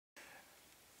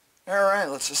Alright,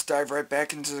 let's just dive right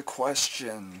back into the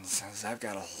questions, as I've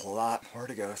got a lot more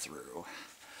to go through.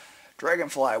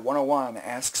 Dragonfly 101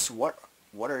 asks, what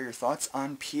are your thoughts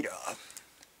on PETA?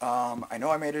 I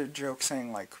know I made a joke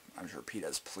saying, like, I'm sure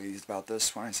PETA's pleased about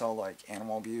this when I saw, like,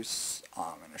 animal abuse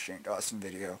in a Shane Dawson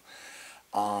video.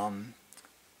 Um,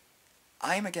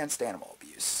 I'm against animal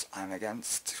abuse. I'm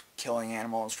against killing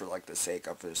animals for, like, the sake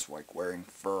of just, like, wearing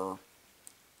fur.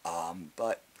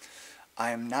 But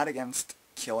I'm not against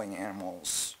killing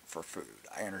animals for food.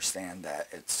 I understand that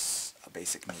it's a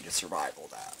basic need of survival,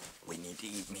 that we need to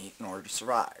eat meat in order to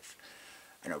survive.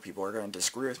 I know people are going to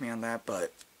disagree with me on that,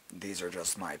 but these are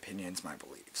just my opinions, my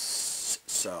beliefs.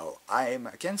 So I'm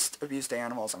against abuse to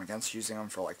animals. I'm against using them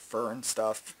for like fur and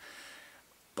stuff.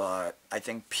 But I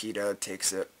think PETA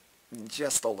takes it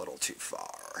just a little too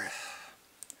far.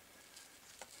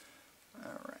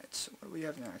 Alright, so what do we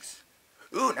have next?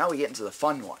 Ooh, now we get into the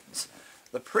fun ones.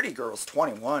 The Pretty Girls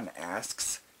 21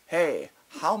 asks, "Hey,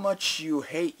 how much you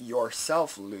hate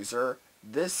yourself, loser.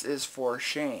 This is for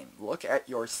Shane. Look at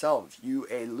yourself, you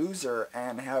a loser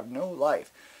and have no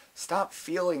life. Stop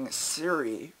feeling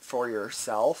sorry for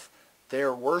yourself.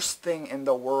 They're worse thing in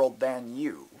the world than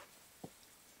you."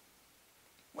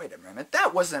 Wait a minute,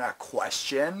 that wasn't a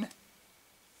question.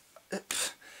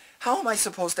 How am I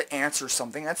supposed to answer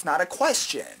something that's not a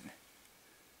question?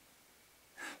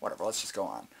 Whatever, let's just go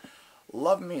on.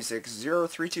 Love Music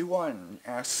 0321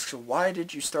 asks, why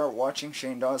did you start watching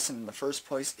Shane Dawson in the first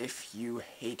place if you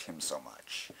hate him so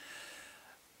much?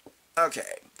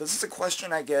 Okay, this is a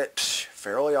question I get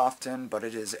fairly often, but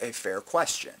it is a fair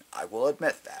question. I will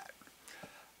admit that.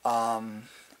 I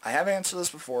have answered this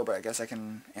before, but I guess I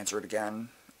can answer it again,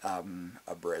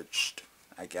 abridged,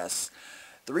 I guess.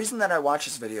 The reason that I watch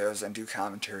his videos and do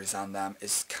commentaries on them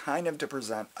is kind of to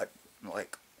present a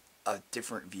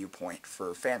different viewpoint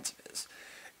for fans of his.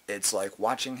 It's like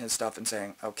watching his stuff and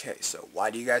saying, okay, so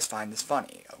why do you guys find this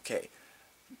funny? Okay,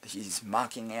 he's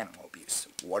mocking animal abuse.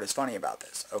 What is funny about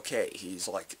this? Okay, he's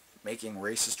like making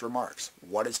racist remarks.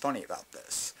 What is funny about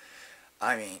this?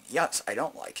 I mean, yes, I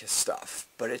don't like his stuff,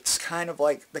 but it's kind of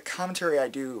like the commentary I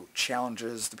do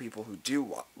challenges the people who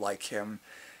do like him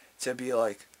to be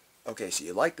like, okay, so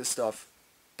you like this stuff,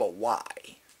 but why?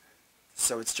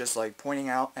 So it's just like pointing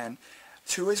out, and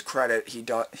to his credit,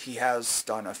 he has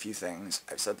done a few things.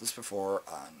 I've said this before,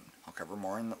 I'll cover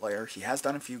more in that later. He has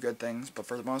done a few good things, but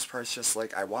for the most part, it's just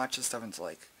like, I watch this stuff and it's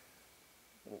like,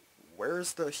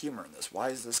 where's the humor in this? Why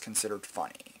is this considered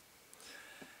funny?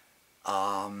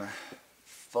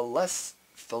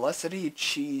 Felicity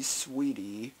Cheese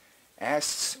Sweetie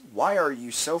asks, why are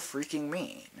you so freaking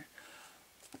mean?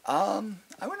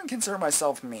 I wouldn't consider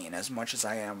myself mean as much as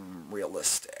I am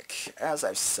realistic. As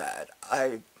I've said,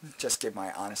 I just give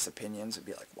my honest opinions and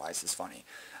be like, why is this funny?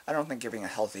 I don't think giving a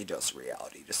healthy dose of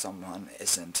reality to someone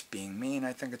isn't being mean.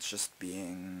 I think it's just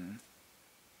being,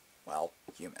 well,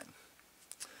 human.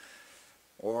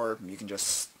 Or you can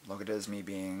just look at it as me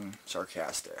being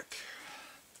sarcastic.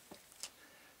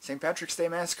 St. Patrick's Day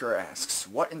Massacre asks,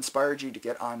 what inspired you to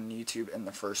get on YouTube in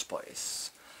the first place?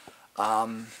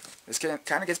 This kind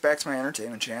of gets back to my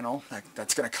entertainment channel.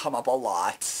 That's going to come up a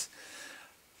lot.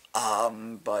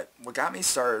 But what got me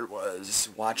started was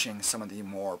watching some of the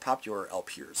more popular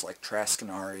LPers like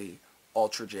Trascanari,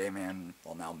 Ultra J-Man,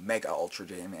 well now Mega Ultra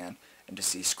J-Man, and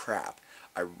Deceased Crap.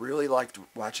 I really liked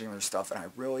watching their stuff, and I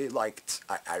really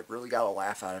got a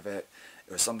laugh out of it.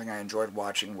 It was something I enjoyed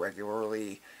watching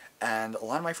regularly, and a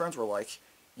lot of my friends were like,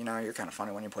 you know, you're kind of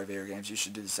funny when you play video games, you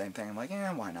should do the same thing. I'm like,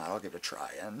 yeah, why not? I'll give it a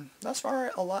try. And thus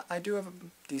far, I do have a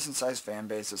decent-sized fan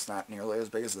base. It's not nearly as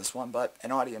big as this one, but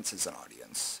an audience is an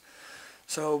audience.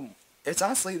 So, it's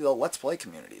honestly the Let's Play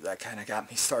community that kind of got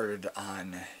me started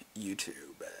on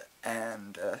YouTube.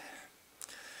 And,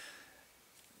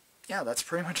 yeah, that's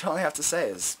pretty much all I have to say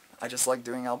is I just like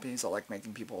doing LPs, I like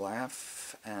making people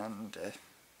laugh, and,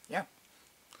 yeah.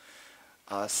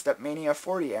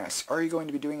 Stepmania40 asks, are you going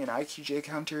to be doing an IQJ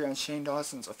commentary on Shane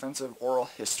Dawson's offensive oral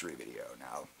history video?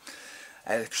 Now,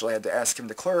 I actually had to ask him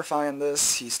to clarify on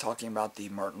this. He's talking about the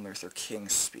Martin Luther King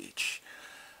speech.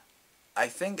 I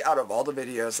think out of all the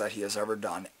videos that he has ever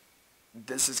done,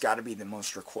 this has got to be the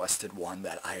most requested one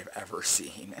that I've ever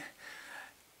seen.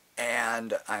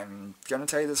 And I'm going to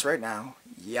tell you this right now.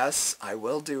 Yes, I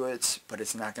will do it, but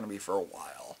it's not going to be for a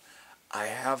while. I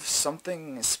have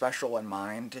something special in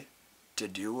mind to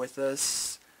do with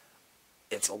this.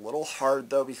 It's a little hard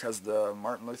though because the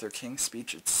Martin Luther King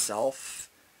speech itself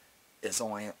is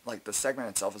only, like, the segment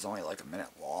itself is only like a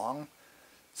minute long.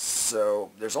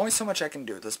 So there's only so much I can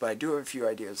do with this, but I do have a few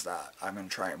ideas that I'm going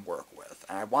to try and work with.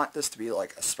 And I want this to be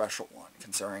like a special one,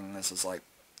 considering this is like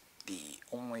the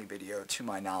only video, to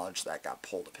my knowledge, that got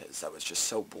pulled of his that was just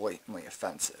so blatantly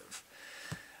offensive.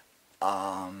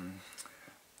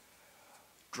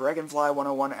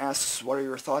 Dragonfly101 asks, what are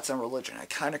your thoughts on religion? I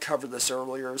kind of covered this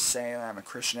earlier, saying I'm a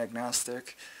Christian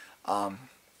agnostic.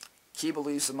 Key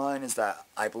beliefs of mine is that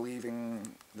I believe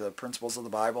in the principles of the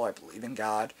Bible, I believe in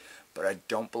God, but I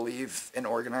don't believe in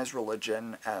organized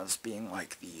religion as being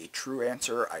like the true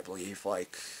answer. I believe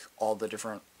like all the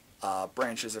different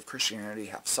branches of Christianity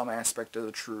have some aspect of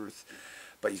the truth,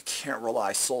 but you can't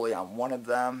rely solely on one of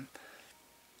them.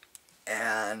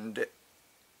 And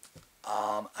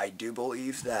I do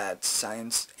believe that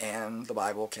science and the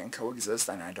Bible can coexist,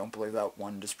 and I don't believe that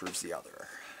one disproves the other.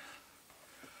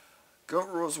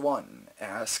 GoatRules1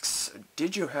 asks,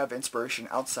 did you have inspiration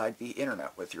outside the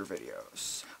internet with your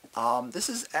videos? This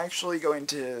is actually going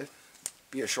to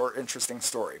be a short, interesting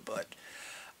story, but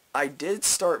I did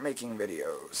start making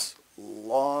videos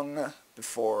long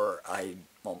before I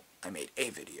made a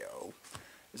video.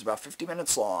 It was about 50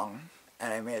 minutes long,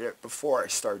 and I made it before I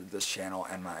started this channel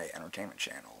and my entertainment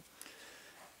channel.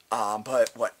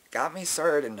 But what got me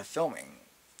started into filming,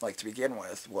 like to begin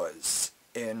with, was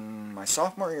in my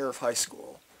sophomore year of high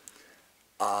school.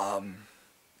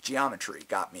 Geometry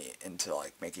got me into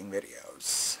like making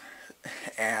videos.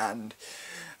 And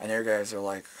I know you guys are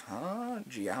like, huh?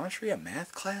 Geometry, a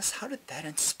math class? How did that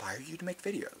inspire you to make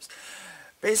videos?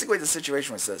 Basically, the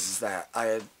situation was this, is that I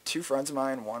had two friends of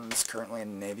mine. One's currently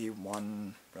in the Navy,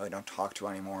 one really don't talk to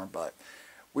anymore, but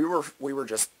we were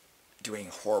just doing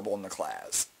horrible in the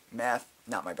class. Math,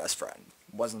 not my best friend.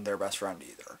 Wasn't their best friend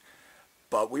either.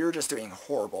 But we were just doing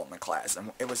horrible in the class,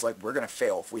 and it was like, we're going to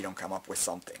fail if we don't come up with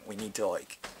something. We need to,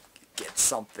 like, get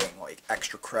something, like,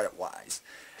 extra credit-wise.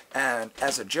 And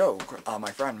as a joke,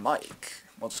 my friend Mike,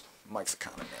 Mike's a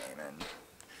common name, and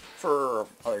for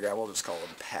other guy, we'll just call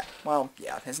him Pat. Well,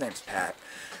 yeah, his name's Pat.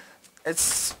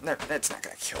 It's not going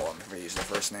to kill him if we use the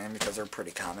first name, because they're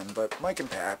pretty common, but Mike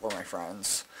and Pat were my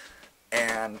friends.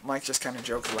 And Mike just kind of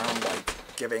joked around, like,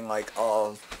 giving, like,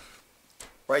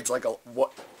 writes, like,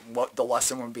 what the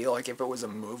lesson would be like if it was a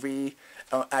movie.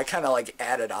 I kind of like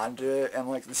added on to it, and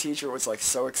like the teacher was like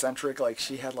so eccentric, like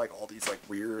she had like all these like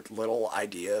weird little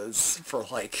ideas for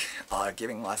like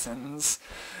giving lessons.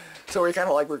 So we kind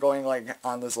of like were going like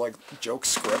on this like joke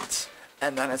script,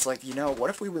 and then it's like, you know, what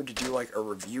if we were to do like a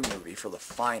review movie for the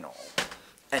final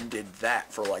and did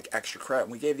that for like extra credit?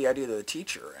 And we gave the idea to the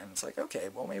teacher, and it's like, okay,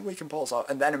 well maybe we can pull this off.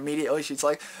 And then immediately she's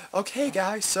like, okay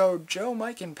guys, so Joe,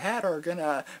 Mike, and Pat are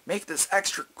gonna make this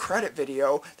extra credit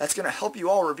video that's gonna help you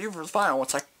all review for the final.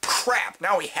 It's like, crap,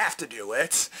 now we have to do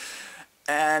it.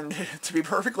 And to be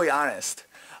perfectly honest,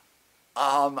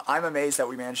 I'm amazed that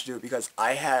we managed to do it, because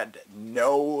I had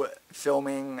no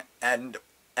filming and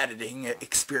editing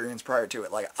experience prior to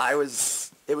it. Like it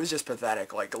was just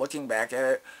pathetic. Like looking back at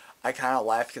it, I kind of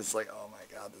laughed because, like, oh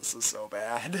my god, this is so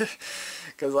bad.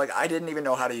 Because, like, I didn't even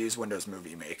know how to use Windows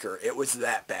Movie Maker. It was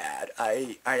that bad.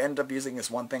 I ended up using this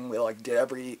one thing. We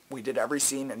did every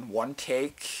scene in one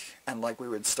take, and, like, we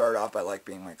would start off by, like,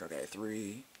 being like, okay,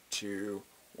 3, 2,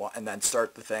 1, and then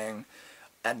start the thing,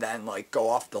 and then, like, go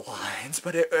off the lines.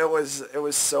 But it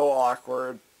was so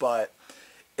awkward, but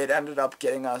it ended up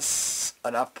getting us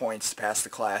enough points to pass the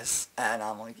class, and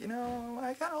I'm like, you know,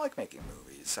 I kind of like making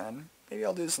movies, and maybe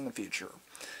I'll do this in the future.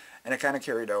 And it kind of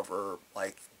carried over,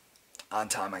 like, on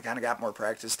time. I kind of got more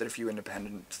practice, did a few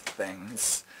independent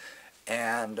things,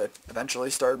 and eventually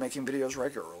started making videos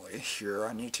regularly here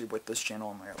on YouTube with this channel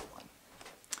and my other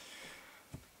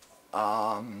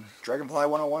one.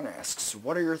 Dragonfly101 asks,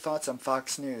 what are your thoughts on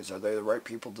Fox News? Are they the right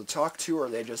people to talk to, or are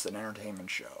they just an entertainment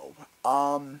show?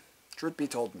 Truth be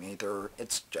told, neither.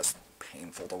 It's just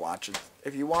painful to watch.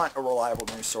 If you want a reliable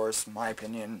news source, in my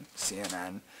opinion,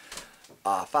 CNN.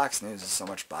 Fox News is so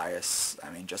much bias. I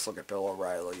mean, just look at Bill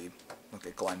O'Reilly, look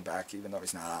at Glenn Beck, even though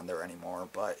he's not on there anymore.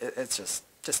 But it's just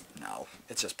no.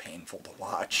 It's just painful to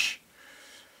watch.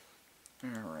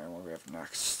 Alright, what do we have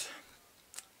next?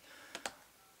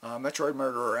 Metroid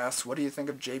Murderer asks, what do you think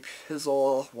of J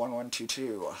Pizzle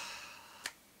 1122?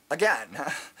 Again,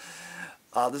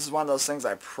 this is one of those things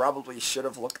I probably should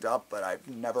have looked up, but I've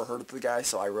never heard of the guy,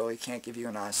 so I really can't give you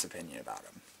an honest opinion about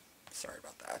him. Sorry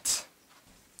about that.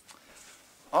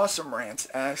 Awesome Rants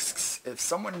asks, if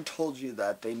someone told you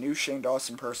that they knew Shane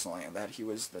Dawson personally and that he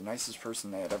was the nicest person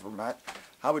they had ever met,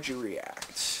 how would you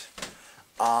react?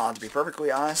 To be perfectly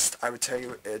honest, I would tell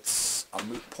you it's a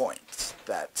moot point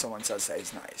that someone says that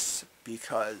he's nice,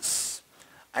 because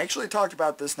I actually talked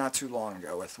about this not too long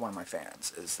ago with one of my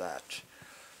fans, is that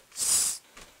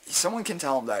someone can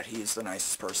tell him that he's the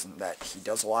nicest person, that he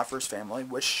does a lot for his family,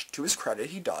 which, to his credit,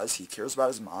 he does. He cares about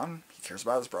his mom. He cares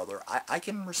about his brother. I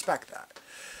can respect that.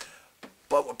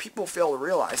 But what people fail to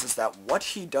realize is that what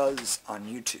he does on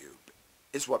YouTube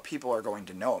is what people are going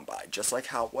to know him by. Just like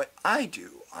how what I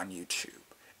do on YouTube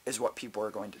is what people are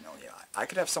going to know me by. I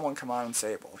could have someone come on and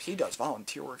say, well, he does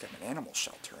volunteer work at an animal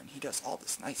shelter, and he does all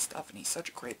this nice stuff, and he's such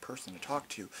a great person to talk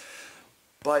to.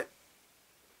 But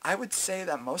I would say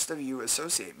that most of you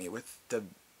associate me with the,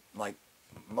 like,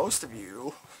 most of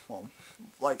you, well,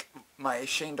 like, my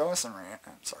Shane Dawson rant,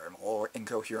 I'm sorry, I'm a little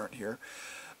incoherent here.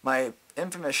 My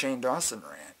infamous Shane Dawson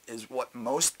rant is what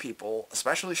most people,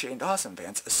 especially Shane Dawson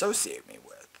fans, associate me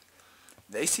with.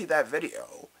 They see that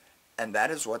video, and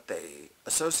that is what they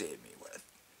associate me with.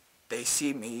 They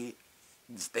see me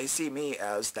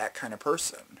as that kind of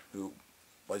person who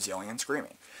was yelling and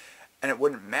screaming. And it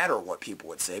wouldn't matter what people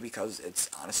would say because it's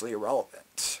honestly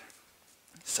irrelevant.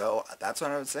 So that's what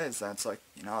I would say, is that's like,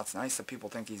 you know, it's nice that people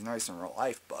think he's nice in real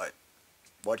life, but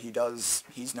what he does,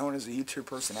 he's known as a YouTube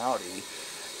personality,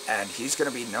 and he's going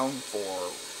to be known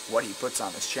for what he puts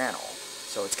on his channel.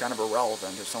 So it's kind of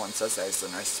irrelevant if someone says that he's the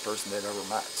nicest person they've ever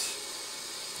met.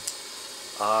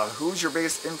 Who's your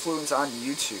biggest influence on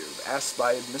YouTube? Asked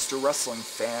by Mr. Wrestling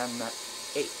Fan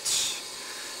 8.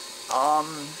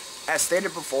 As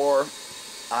stated before,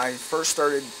 I first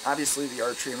started, obviously the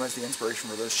art stream was the inspiration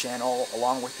for this channel,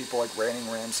 along with people like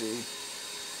Raining Ramsey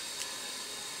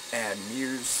and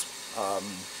Muse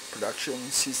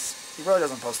Productions. He really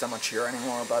doesn't post that much here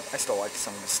anymore, but I still like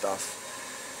some of his stuff.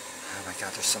 Oh my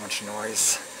god, there's so much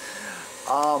noise.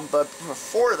 But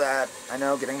before that, I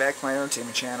know, getting back to my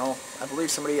entertainment channel, I believe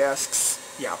somebody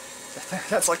asks, yeah,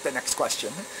 that's like the next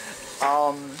question.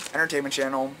 Entertainment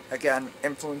channel, again,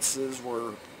 influences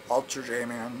were Ultra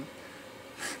J-Man,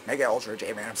 Mega Ultra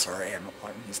J-Man, I'm sorry, I'm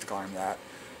used to calling him that,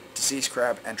 Deceased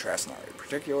Crab, and Trascanari,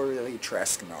 particularly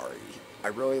Trascanari. I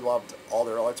really loved all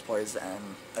their Let's Plays, and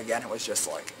again, it was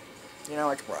just like, you know,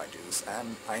 like what I do,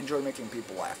 and I enjoy making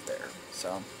people laugh there.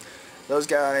 So, those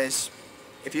guys,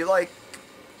 if you like,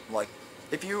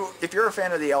 if you're a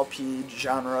fan of the LP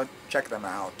genre, check them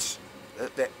out.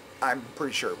 I'm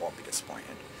pretty sure it won't be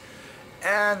disappointed.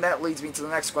 And that leads me to the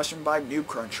next question by Noob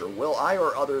Cruncher. Will I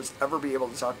or others ever be able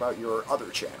to talk about your other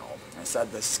channel? I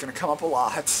said this is going to come up a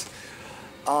lot.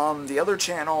 The other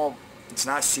channel, it's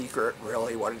not secret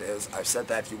really what it is. I've said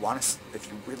that if you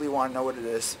really want to know what it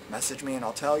is, message me and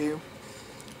I'll tell you.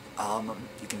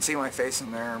 You can see my face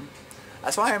in there.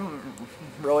 That's why I'm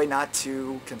really not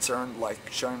too concerned, like,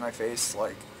 showing my face,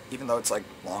 like, even though it's like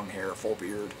long hair, full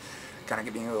beard, kind of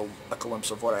giving you a glimpse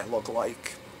of what I look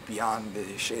like beyond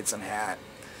the shades and hat.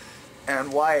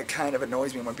 And why it kind of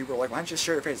annoys me when people are like, why don't you just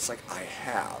show your face? It's like, I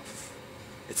have.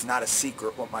 It's not a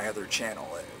secret what my other channel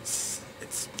is.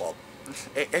 It's, well,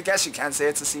 I guess you can say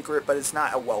it's a secret, but it's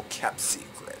not a well-kept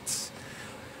secret.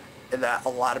 And that a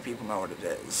lot of people know what it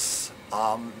is.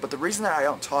 But the reason that I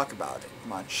don't talk about it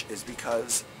much is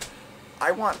because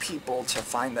I want people to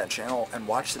find that channel and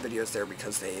watch the videos there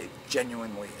because they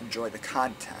genuinely enjoy the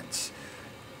content.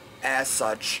 As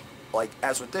such, like,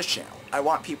 as with this channel, I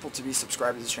want people to be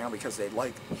subscribed to this channel because they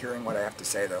like hearing what I have to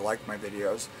say, they like my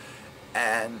videos,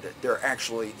 and they're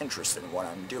actually interested in what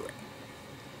I'm doing.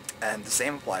 And the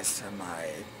same applies to my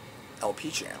LP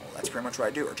channel. That's pretty much what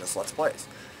I do, or just Let's Plays.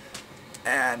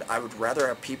 And I would rather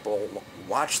have people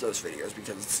watch those videos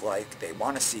because it's like they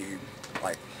want to see,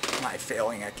 like, my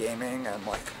failing at gaming and,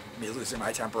 like, me losing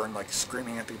my temper and, like,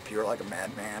 screaming at the computer like a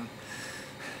madman.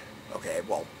 Okay,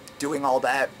 well, doing all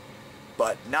that,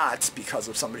 but not because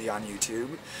of somebody on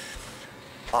YouTube.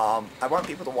 I want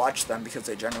people to watch them because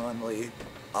they genuinely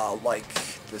like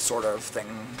the sort of thing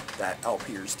that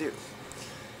LPers do.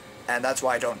 And that's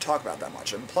why I don't talk about that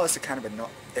much. And plus, it kind of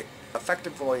it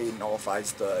effectively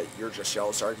nullifies the "you're just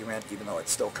jealous" argument, even though it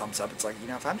still comes up. It's like, you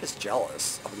know, if I'm just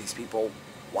jealous of these people,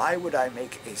 why would I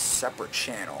make a separate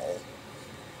channel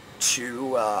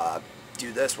to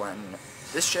do this when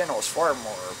this channel is far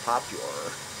more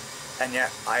popular, and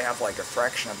yet I have like a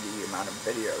fraction of the amount of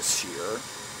videos here.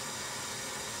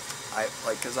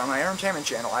 Because on my entertainment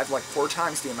channel, I have like 4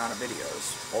 times the amount of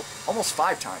videos, well, almost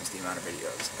 5 times the amount of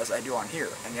videos as I do on here,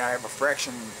 and yet I have a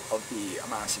fraction of the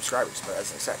amount of subscribers, but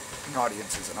as I said, an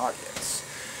audience is an audience.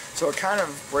 So it kind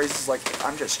of raises, like, if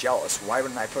I'm just jealous, why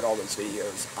wouldn't I put all those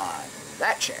videos on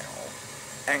that channel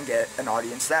and get an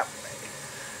audience that way?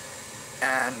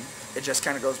 And it just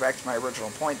kind of goes back to my original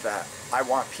point that I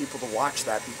want people to watch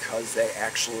that because they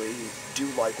actually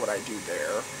do like what I do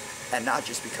there, and not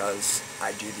just because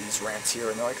I do these rants here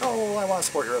and they're like, oh, I want to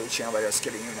support your other channel by just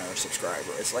giving you another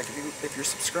subscriber. It's like, if you're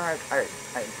subscribed, I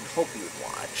hope you would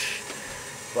watch.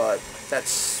 But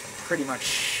that's pretty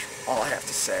much all I have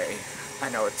to say.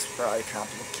 I know it's probably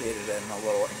complicated and a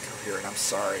little incoherent, I'm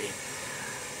sorry.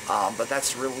 But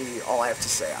that's really all I have to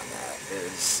say on that,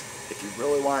 is if you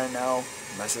really want to know,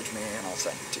 message me and I'll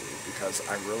send it to you, because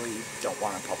I really don't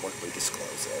want to publicly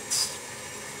disclose it.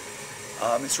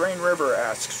 Miss Rain River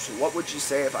asks, what would you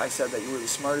say if I said that you were the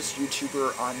smartest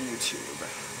YouTuber on YouTube?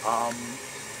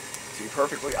 To be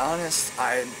perfectly honest,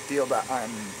 I feel that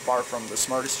I'm far from the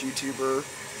smartest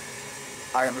YouTuber.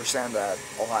 I understand that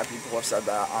a lot of people have said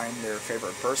that I'm their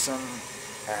favorite person,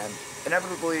 and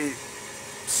inevitably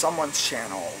someone's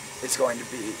channel is going to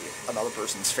be another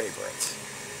person's favorite.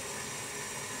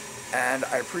 And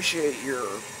I appreciate your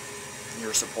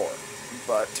support,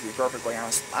 but to be perfectly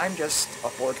honest, I'm just a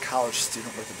bored college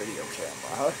student with a video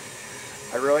camera.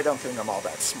 I really don't think I'm all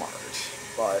that smart,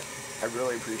 but I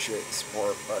really appreciate the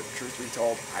support. But truth be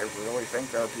told, I really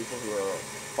think there are people who are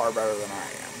far better than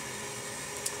I am.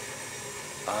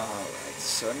 Alright,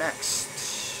 so next,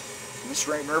 Miss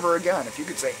Rain River again. If you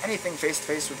could say anything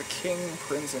face-to-face with the king,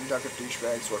 prince, and duck of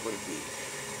douchebags, what would it be?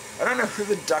 I don't know who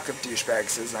the duck of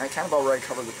douchebags is, and I kind of already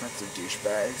covered the prince of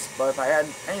douchebags, but if I had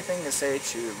anything to say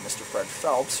to Mr. Fred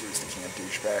Phelps, who's the king of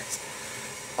douchebags,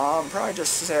 probably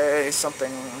just say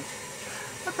something.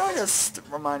 I'd probably just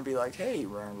remind me, like, hey,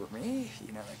 remember me?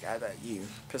 You know, the guy that you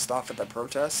pissed off at that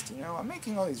protest? You know, I'm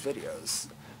making all these videos.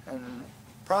 And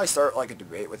probably start, like, a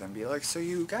debate with him. Be like, so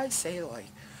you guys say, like,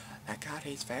 that God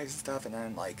hates fags and stuff, and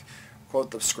then, like,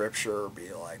 quote the scripture,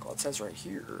 be like, well, it says right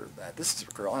here that this is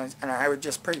a girl. And I would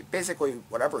just, basically,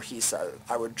 whatever he said,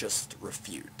 I would just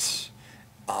refute,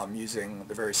 using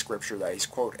the very scripture that he's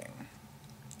quoting.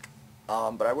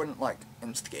 But I wouldn't, like,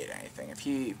 instigate anything. If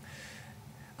he...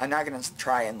 I'm not going to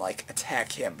try and, like,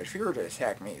 attack him, but if he were to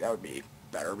attack me, that would be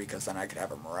better, because then I could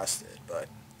have him arrested, but,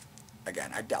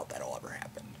 again, I doubt that'll ever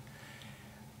happen.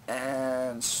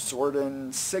 And Sword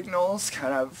and Signals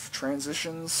kind of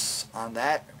transitions on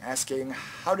that, asking,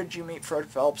 how did you meet Fred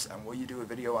Phelps, and will you do a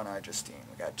video on iJustine?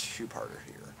 We got a two-parter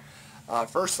here.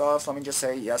 First off, let me just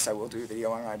say, yes, I will do a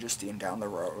video on iJustine down the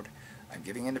road. I'm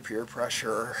giving into peer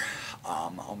pressure.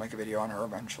 I'll make a video on her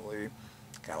eventually.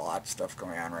 Got a lot of stuff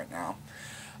going on right now.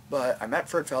 But I met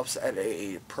Fred Phelps at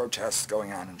a protest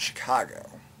going on in Chicago,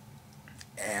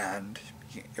 and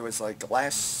it was like the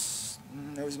last,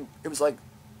 it was like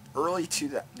early to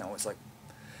that, no, it was like,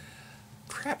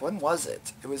 crap, when was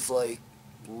it? It was like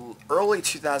early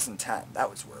 2010, that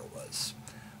was where it was,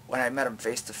 when I met him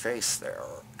face to face there,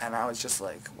 and I was just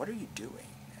like, what are you doing?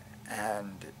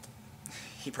 And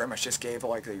he pretty much just gave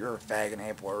like a you're a fag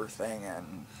enabler thing,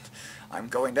 and I'm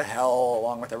going to hell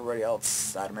along with everybody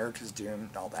else, that America's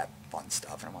doomed, all that fun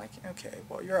stuff. And I'm like, okay,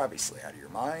 well, you're obviously out of your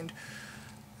mind.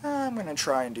 I'm going to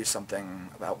try and do something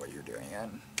about what you're doing.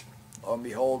 And lo and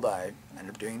behold, I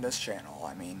ended up doing this channel.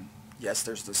 I mean, yes,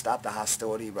 there's the Stop the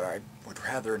Hostility, but I would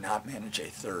rather not manage a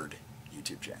third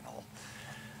YouTube channel.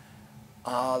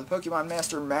 The Pokemon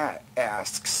Master Matt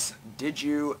asks, did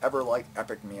you ever like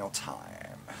Epic Meal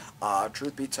Time?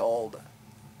 Truth be told,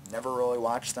 never really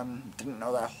watched them. Didn't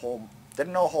know a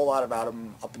whole lot about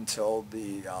them up until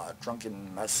the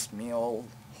Drunken Mess Meal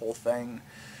whole thing.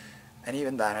 And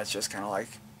even then, it's just kind of like,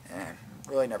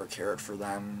 really never cared for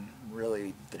them.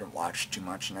 Really didn't watch too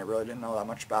much, and I really didn't know that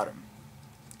much about them.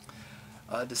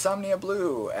 Desomnia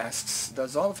Blue asks,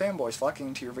 does all the fanboys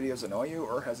flocking to your videos annoy you,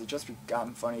 or has it just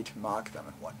gotten funny to mock them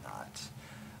and whatnot?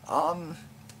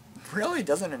 Really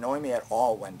doesn't annoy me at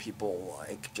all when people,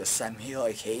 like, just send me,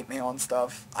 like, hate mail and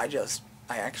stuff. I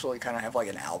actually kind of have, like,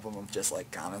 an album of just,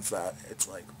 like, comments that it's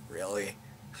like, really?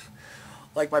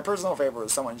 Like, my personal favorite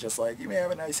is someone just like, you may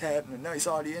have a nice hat and a nice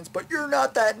audience, but you're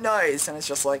not that nice! And it's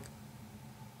just like,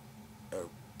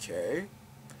 okay.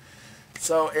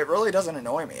 So, it really doesn't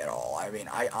annoy me at all. I mean,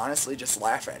 I honestly just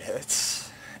laugh at it.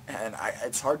 And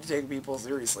it's hard to take people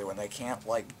seriously when they can't,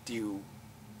 like,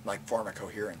 form a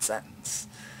coherent sentence.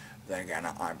 Then again,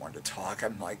 I'm one to talk.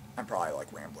 I'm probably,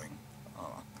 like, rambling.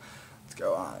 Let's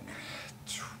go on.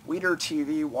 Tweeter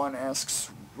TV1 asks,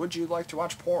 would you like to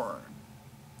watch porn?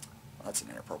 Well, that's an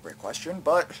inappropriate question,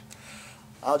 but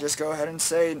I'll just go ahead and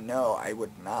say no, I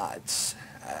would not.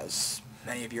 As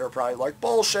many of you are probably like,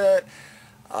 bullshit!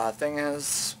 Thing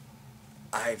is,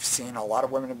 I've seen a lot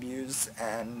of women abused,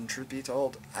 and truth be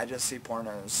told, I just see porn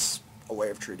as a way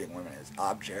of treating women as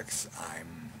objects.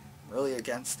 I'm really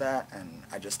against that, and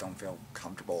I just don't feel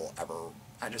comfortable ever.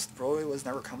 I just really was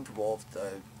never comfortable with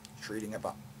the treating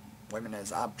about women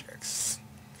as objects.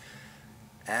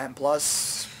 And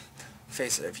plus,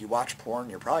 face it, if you watch porn,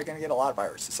 you're probably going to get a lot of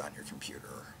viruses on your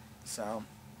computer. So,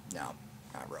 no,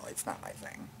 not really. It's not my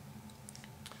thing.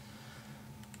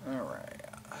 Alright.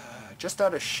 Just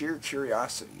out of sheer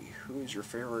curiosity, who is your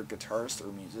favorite guitarist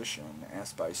or musician?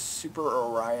 Asked by Super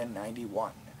Orion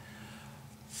 91.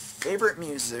 Favorite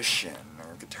musician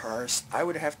or guitarist, I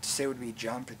would have to say would be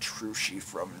John Petrucci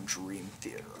from Dream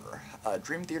Theater.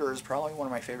 Dream Theater is probably one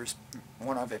of my favorites,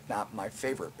 if not my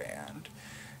favorite band.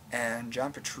 And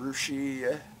John Petrucci,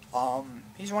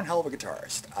 he's one hell of a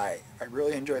guitarist. I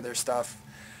really enjoy their stuff.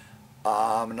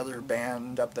 Another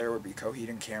band up there would be Coheed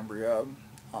and Cambria.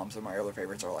 Some of my other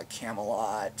favorites are like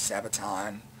Camelot,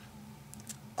 Sabaton.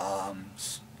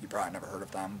 You probably never heard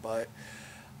of them, but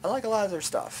I like a lot of their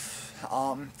stuff.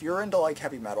 If you're into like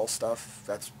heavy metal stuff,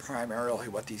 that's primarily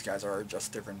what these guys are,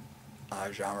 just different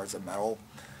genres of metal.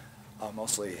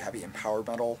 Mostly heavy and power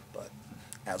metal, but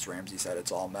as Ramsey said,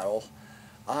 it's all metal.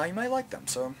 You might like them,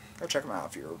 so go check them out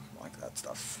if you like that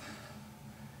stuff.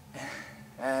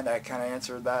 And I kind of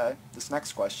answered this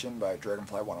next question by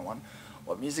Dragonfly 101.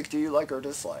 What music do you like or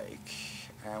dislike?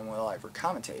 And will I ever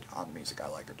commentate on the music I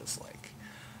like or dislike?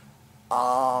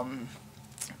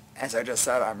 As I just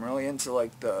said, I'm really into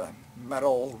like the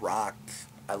metal, rock.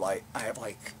 I have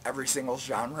like every single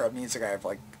genre of music. I have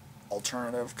like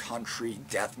alternative, country,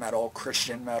 death metal,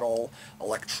 Christian metal,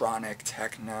 electronic,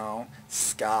 techno,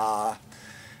 ska,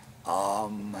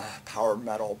 power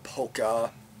metal,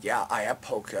 polka. Yeah, I have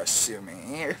polka, sue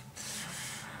me.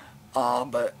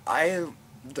 But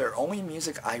the only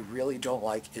music I really don't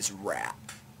like is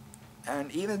rap.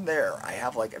 And even there, I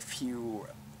have like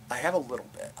I have a little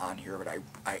bit on here, but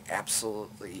I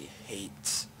absolutely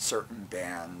hate certain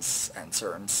bands and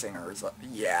certain singers.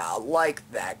 Yeah, like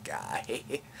that guy.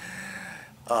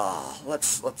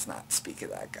 Let's not speak of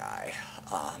that guy.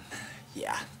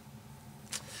 Yeah.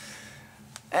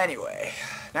 Anyway,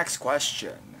 next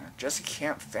question. Jessica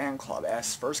Camp Fan Club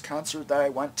asks, first concert that I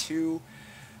went to,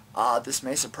 this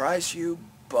may surprise you,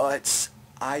 but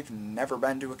I've never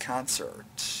been to a concert.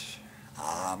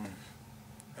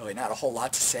 Really not a whole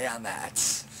lot to say on that.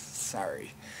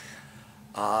 Sorry.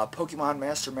 Pokemon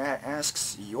Master Matt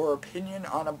asks, your opinion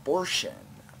on abortion.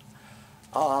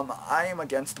 I am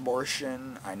against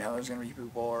abortion. I know there's going to be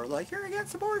people who are like, you're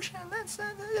against abortion,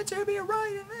 that should be a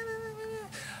right.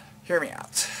 Hear me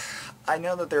out. I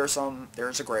know that there's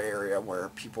a gray area where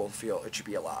people feel it should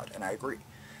be allowed, and I agree.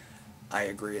 I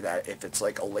agree that if it's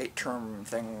like a late-term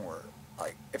thing, or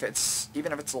like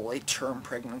even if it's a late-term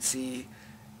pregnancy,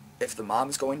 if the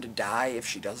mom's going to die if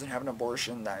she doesn't have an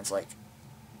abortion, then it's like,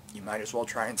 you might as well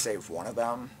try and save one of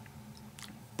them.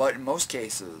 But in most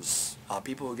cases,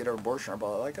 people who get an abortion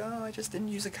are like, oh, I just didn't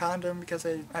use a condom because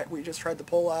we just tried to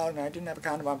pull out and I didn't have a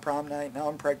condom on prom night, now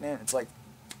I'm pregnant. It's like,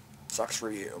 sucks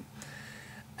for you.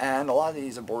 And a lot of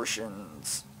these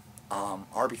abortions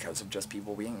are because of just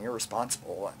people being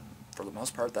irresponsible, and for the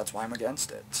most part, that's why I'm against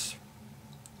it.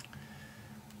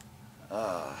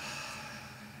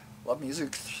 Love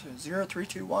Music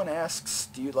 0321 asks,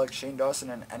 do you like Shane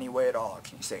Dawson in any way at all?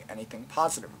 Can you say anything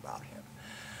positive about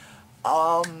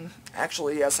him?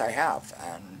 Actually, yes, I have,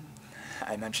 and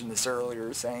I mentioned this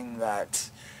earlier, saying that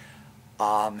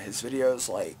his videos,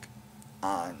 like,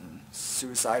 on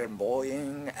suicide and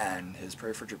bullying and his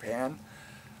Pray for Japan,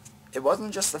 it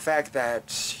wasn't just the fact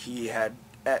that he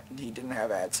didn't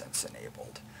have AdSense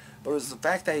enabled, but it was the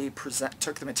fact that he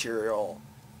took the material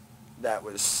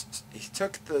he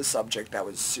took the subject that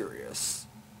was serious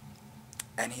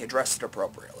and he addressed it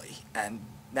appropriately. And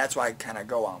that's why I kind of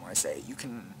go on when I say you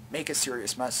can make a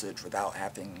serious message without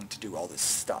having to do all this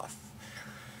stuff.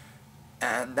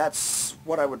 And that's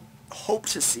what I would hope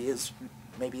to see, is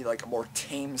maybe like a more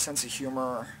tame sense of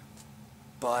humor.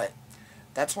 But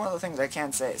that's one of the things I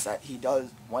can say, is that he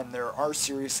does, when there are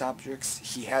serious subjects,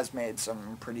 he has made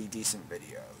some pretty decent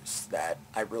videos that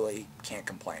I really can't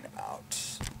complain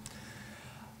about.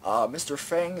 Mr.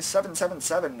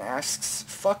 Fang777 asks,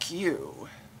 fuck you.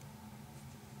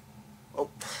 Oh,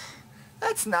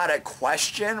 that's not a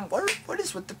question. What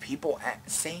is with the people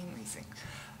saying these things?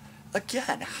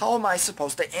 Again, how am I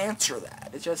supposed to answer that?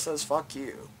 It just says, fuck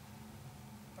you.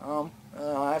 All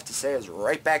I have to say is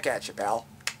right back at you, pal.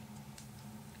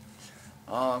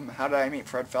 How did I meet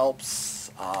Fred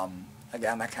Phelps?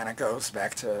 Again, that kind of goes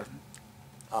back to,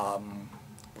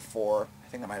 before. I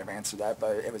think I might have answered that,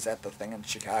 but it was at the thing in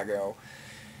Chicago.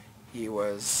 He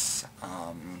was,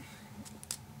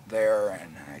 there,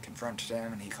 and I confronted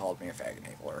him, and he called me a fag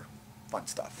enabler. Fun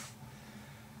stuff.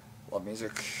 Love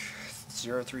Music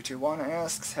 0321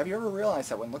 asks, have you ever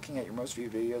realized that when looking at your most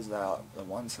viewed videos, the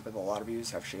ones with a lot of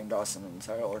views have Shane Dawson in the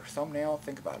title or thumbnail?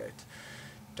 Think about it.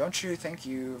 Don't you think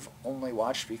you've only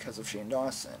watched because of Shane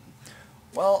Dawson?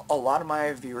 Well, a lot of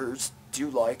my viewers do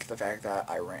like the fact that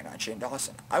I ran on Shane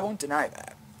Dawson. I won't deny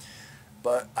that.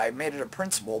 but I made it a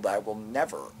principle that I will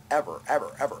never, ever,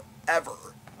 ever, ever, ever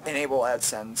enable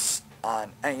AdSense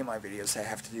on any of my videos that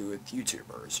have to do with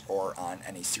YouTubers or on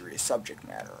any serious subject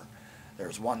matter.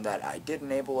 There's one that I did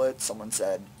enable it. Someone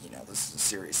said, this is a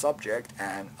serious subject,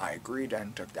 and I agreed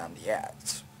and took down the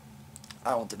ads.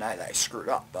 I won't deny that I screwed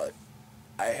up, but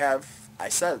I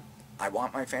said I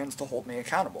want my fans to hold me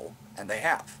accountable, and they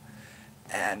have.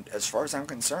 And as far as I'm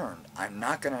concerned, I'm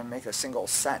not going to make a single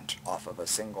cent off of a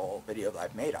single video that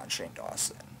I've made on Shane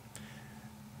Dawson.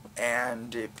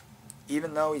 And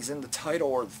even though he's in the title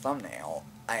or the thumbnail,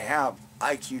 I have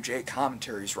IQJ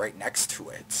commentaries right next to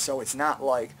it. So it's not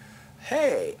like,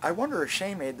 hey, I wonder if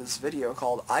Shane made this video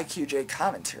called IQJ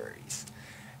Commentaries.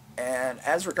 And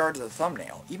as regard to the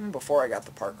thumbnail, even before I got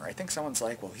the partner, I think someone's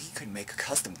like, well, he could make a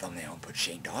custom thumbnail and put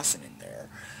Shane Dawson in there.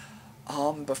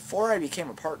 Before I became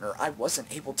a partner, I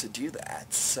wasn't able to do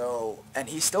that. So, and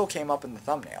he still came up in the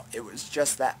thumbnail. It was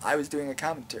just that I was doing a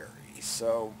commentary.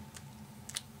 So,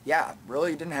 yeah,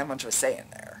 really didn't have much of a say in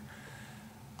there.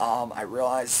 I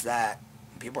realized that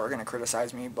people are going to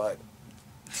criticize me, but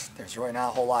there's really not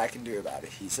a whole lot I can do about it.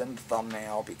 He's in the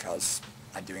thumbnail because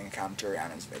I'm doing a commentary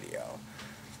on his video.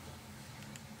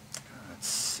 Let's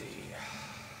see.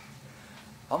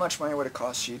 How much money would it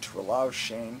cost you to allow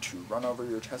Shane to run over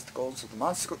your testicles with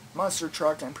a monster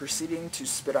truck and proceeding to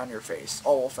spit on your face,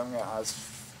 all while filming it on his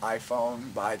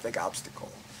iPhone by the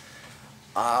obstacle?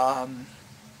 Not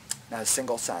a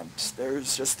single cent.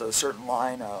 There's just a certain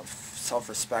line of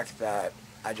self-respect that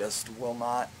I just will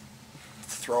not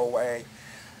throw away,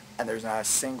 and there's not a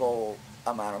single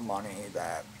amount of money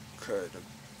that could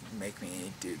make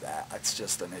me do that. It's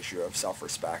just an issue of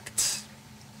self-respect.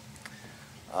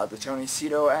 The Tony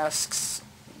Cito asks,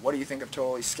 what do you think of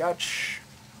Totally Sketch?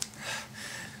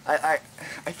 I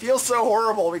feel so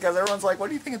horrible because everyone's like, what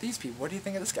do you think of these people? What do you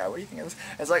think of this guy? What do you think of this?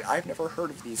 It's like, I've never heard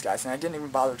of these guys, and I didn't even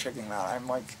bother checking them out. I'm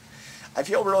like, I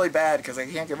feel really bad because I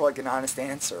can't give like an honest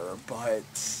answer, but,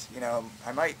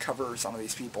 I might cover some of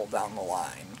these people down the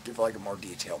line, give like a more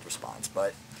detailed response,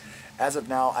 but as of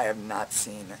now, I have not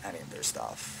seen any of their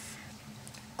stuff.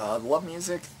 Love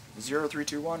Music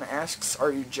 0321 asks,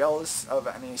 are you jealous of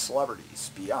any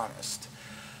celebrities? Be honest.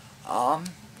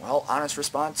 Well, honest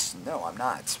response, no, I'm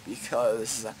not,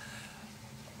 because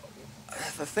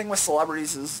the thing with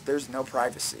celebrities is there's no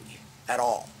privacy at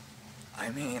all. I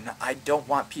mean, I don't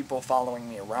want people following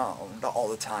me around all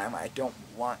the time. I don't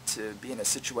want to be in a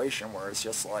situation where it's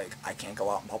just like, I can't go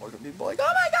out in public and people are like,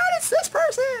 oh my god, it's this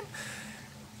person!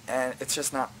 And it's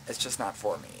just not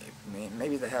for me. I mean,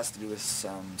 maybe that has to do with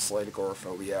some slight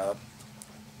agoraphobia.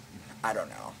 I don't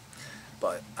know.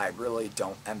 But I really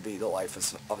don't envy the life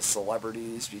of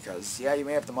celebrities because, yeah, you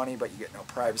may have the money, but you get no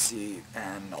privacy,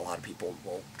 and a lot of people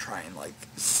will try and, like,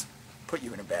 put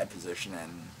you in a bad position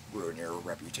and ruin your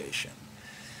reputation.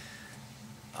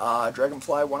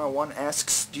 Dragonfly 101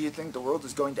 asks, do you think the world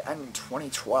is going to end in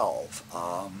 2012?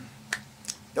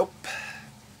 Nope.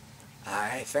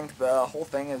 I think the whole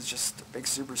thing is just a big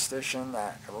superstition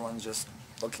that everyone's just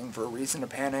looking for a reason to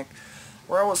panic.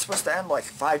 The world was supposed to end like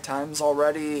 5 times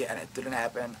already, and it didn't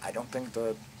happen. I don't think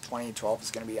the 2012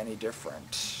 is going to be any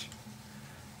different.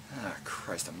 Ah,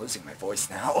 Christ, I'm losing my voice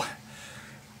now.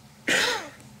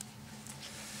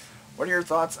 What are your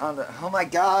thoughts on the... Oh my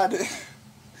god!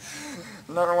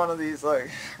 Another one of these, like,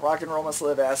 Rock and Roll Must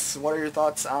Live asks, what are your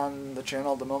thoughts on the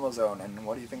channel The Momo Zone, and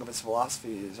what do you think of its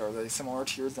philosophies? Are they similar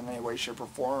to yours in any way, shape, or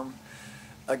form?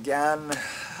 Again,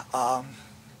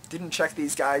 didn't check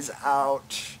these guys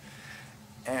out,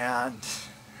 and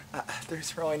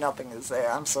there's really nothing to say.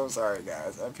 I'm so sorry,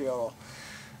 guys. I feel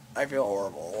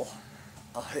horrible.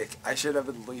 Like, I should have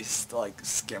at least, like,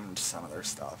 skimmed some of their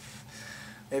stuff.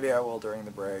 Maybe I will during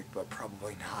the break, but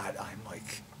probably not. I'm,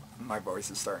 like... my voice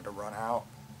is starting to run out.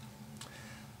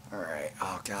 Alright,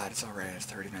 oh god, it's already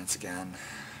 30 minutes again.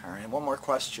 Alright, one more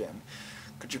question.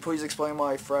 Could you please explain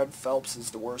why Fred Phelps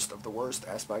is the worst of the worst,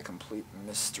 asked by Complete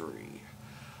Mystery?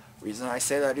 Reason I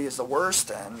say that he is the worst,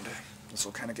 and this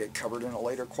will kind of get covered in a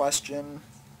later question.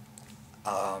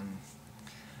 I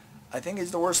think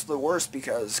he's the worst of the worst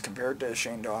because compared to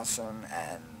Shane Dawson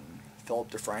and Philip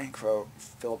DeFranco,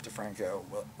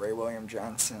 Ray William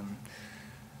Johnson,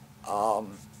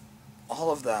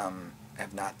 all of them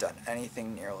have not done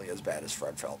anything nearly as bad as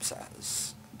Fred Phelps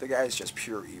has. The guy's just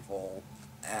pure evil,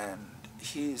 and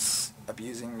he's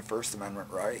abusing the First Amendment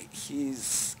right.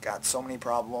 He's got so many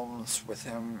problems with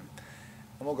him,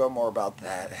 and we'll go more about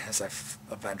that as I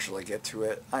eventually get to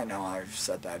it. I know I've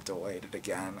said that I've delayed it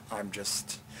again. I'm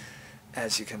just,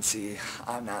 as you can see,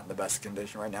 I'm not in the best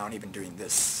condition right now, and even doing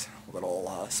this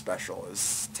little special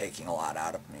is taking a lot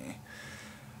out of me.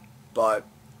 But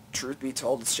truth be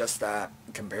told, it's just that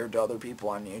compared to other people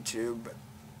on YouTube,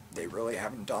 they really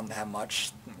haven't done that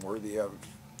much worthy of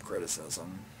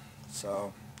criticism.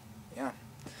 So, yeah.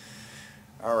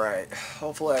 Alright,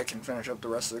 hopefully I can finish up the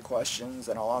rest of the questions,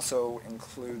 and I'll also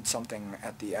include something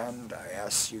at the end. I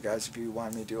asked you guys if you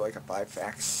wanted me to do like a 5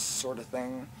 facts sort of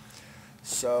thing.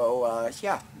 So,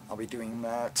 yeah, I'll be doing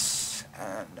that,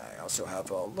 and I also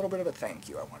have a little bit of a thank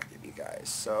you I want to give you guys.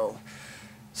 So,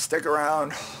 stick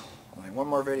around, only one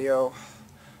more video,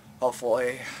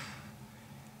 hopefully.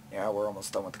 Yeah, we're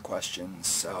almost done with the questions,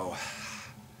 so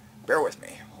bear with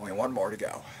me, only one more to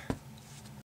go.